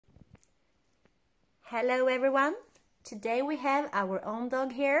Hello everyone! Today we have our own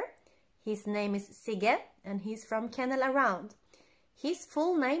dog here. His name is Sigge and he's from Kennel Around. His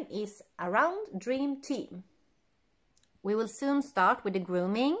full name is Around Dream Team. We will soon start with the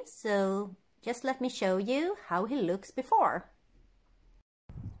grooming, so just let me show you how he looks before.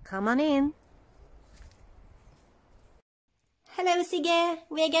 Come on in. Hello Sigge,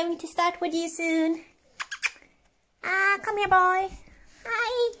 we are going to start with you soon. Come here boy.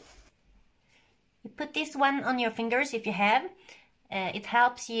 Hi. You put this one on your fingers if you have. It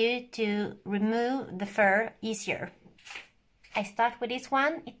helps you to remove the fur easier. I start with this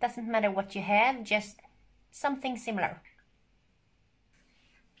one. It doesn't matter what you have, just something similar.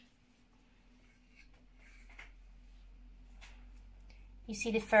 You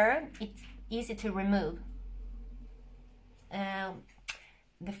see the fur? It's easy to remove.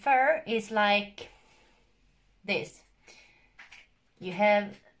 The fur is like this. You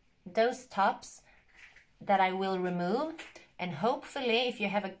have those tops that I will remove, and hopefully if you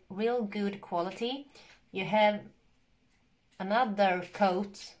have a real good quality you have another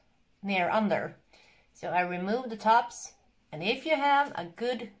coat near under. So I remove the tops, and if you have a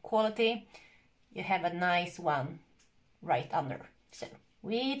good quality you have a nice one right under. So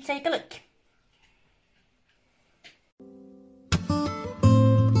we take a look.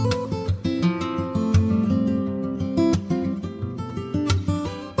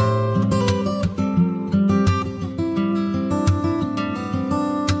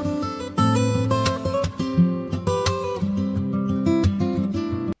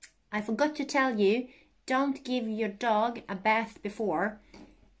 I forgot to tell you, don't give your dog a bath before.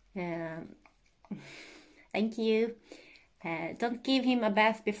 Thank you. Don't give him a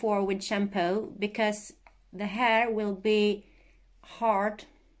bath before with shampoo, because the hair will be hard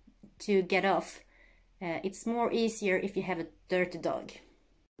to get off. It's more easier if you have a dirty dog.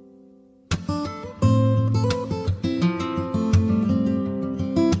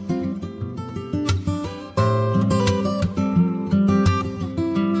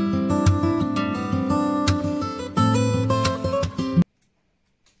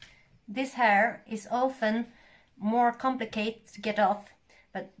 This hair is often more complicated to get off,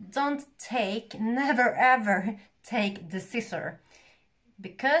 but never ever take the scissor,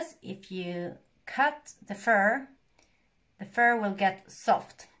 because if you cut the fur will get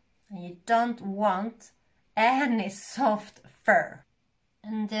soft, and you don't want any soft fur.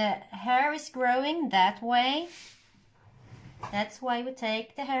 And the hair is growing that way. That's why we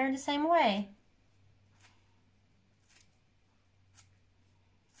take the hair the same way.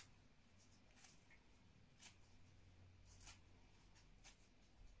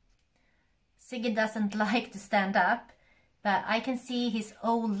 Sigge doesn't like to stand up, but I can see his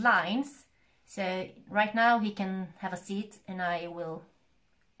old lines. So right now he can have a seat and I will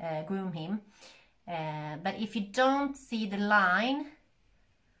groom him. But if you don't see the line,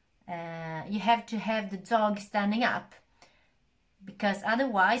 you have to have the dog standing up. Because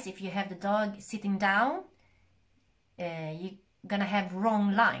otherwise, if you have the dog sitting down, you're gonna have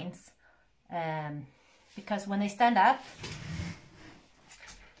wrong lines. Because when they stand up,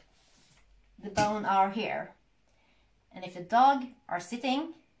 the bone are here, and if the dog are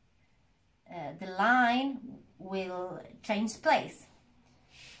sitting, the line will change place.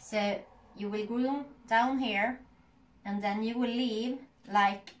 So you will groom down here, and then you will leave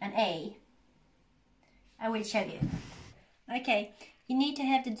like an A. I will show you. Okay, you need to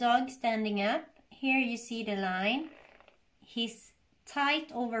have the dog standing up. Here you see the line. He's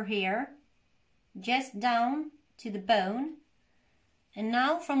tight over here, just down to the bone. And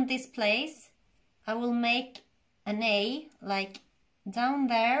now from this place I will make an A, like down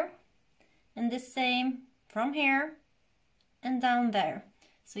there, and the same from here and down there.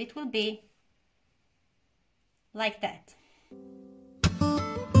 So it will be like that.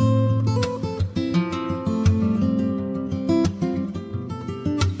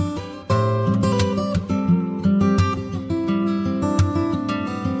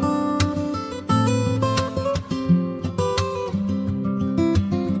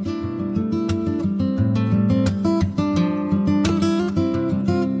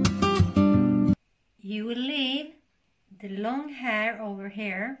 You will leave the long hair over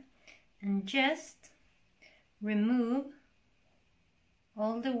here and just remove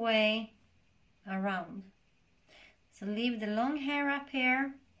all the way around. So leave the long hair up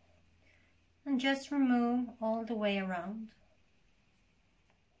here and just remove all the way around.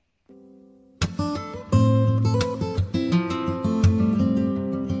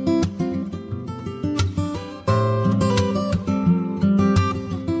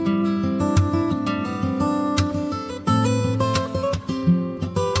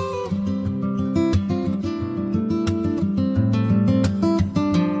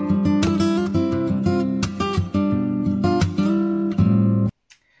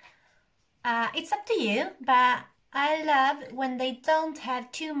 It's up to you, but I love when they don't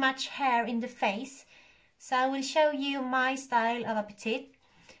have too much hair in the face. So I will show you my style of a petite.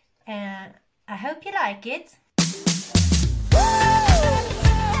 I hope you like it.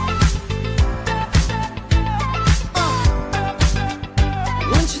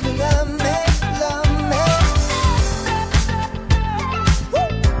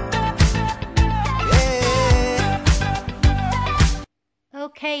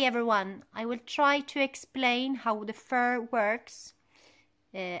 Okay everyone, I will try to explain how the fur works.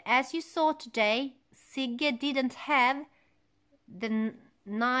 As you saw today, Sigge didn't have the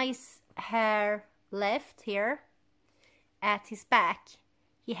nice hair left here at his back.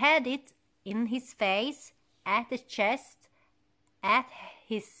 He had it in his face, at the chest, at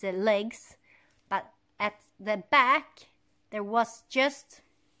his legs, but at the back there was just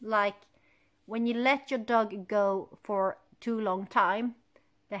like when you let your dog go for too long time,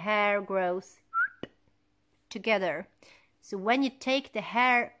 the hair grows together. So when you take the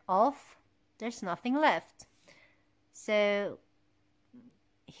hair off, there's nothing left. So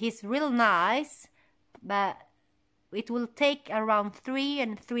he's real nice, but it will take around 3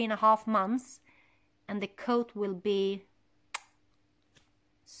 and 3.5 months and the coat will be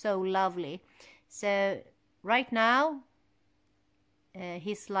so lovely. So right now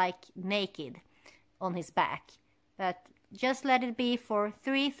he's like naked on his back, but just let it be for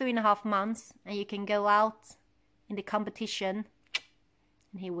 3.5 months and you can go out in the competition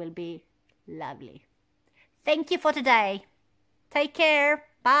and he will be lovely. Thank you for today. Take care.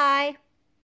 Bye.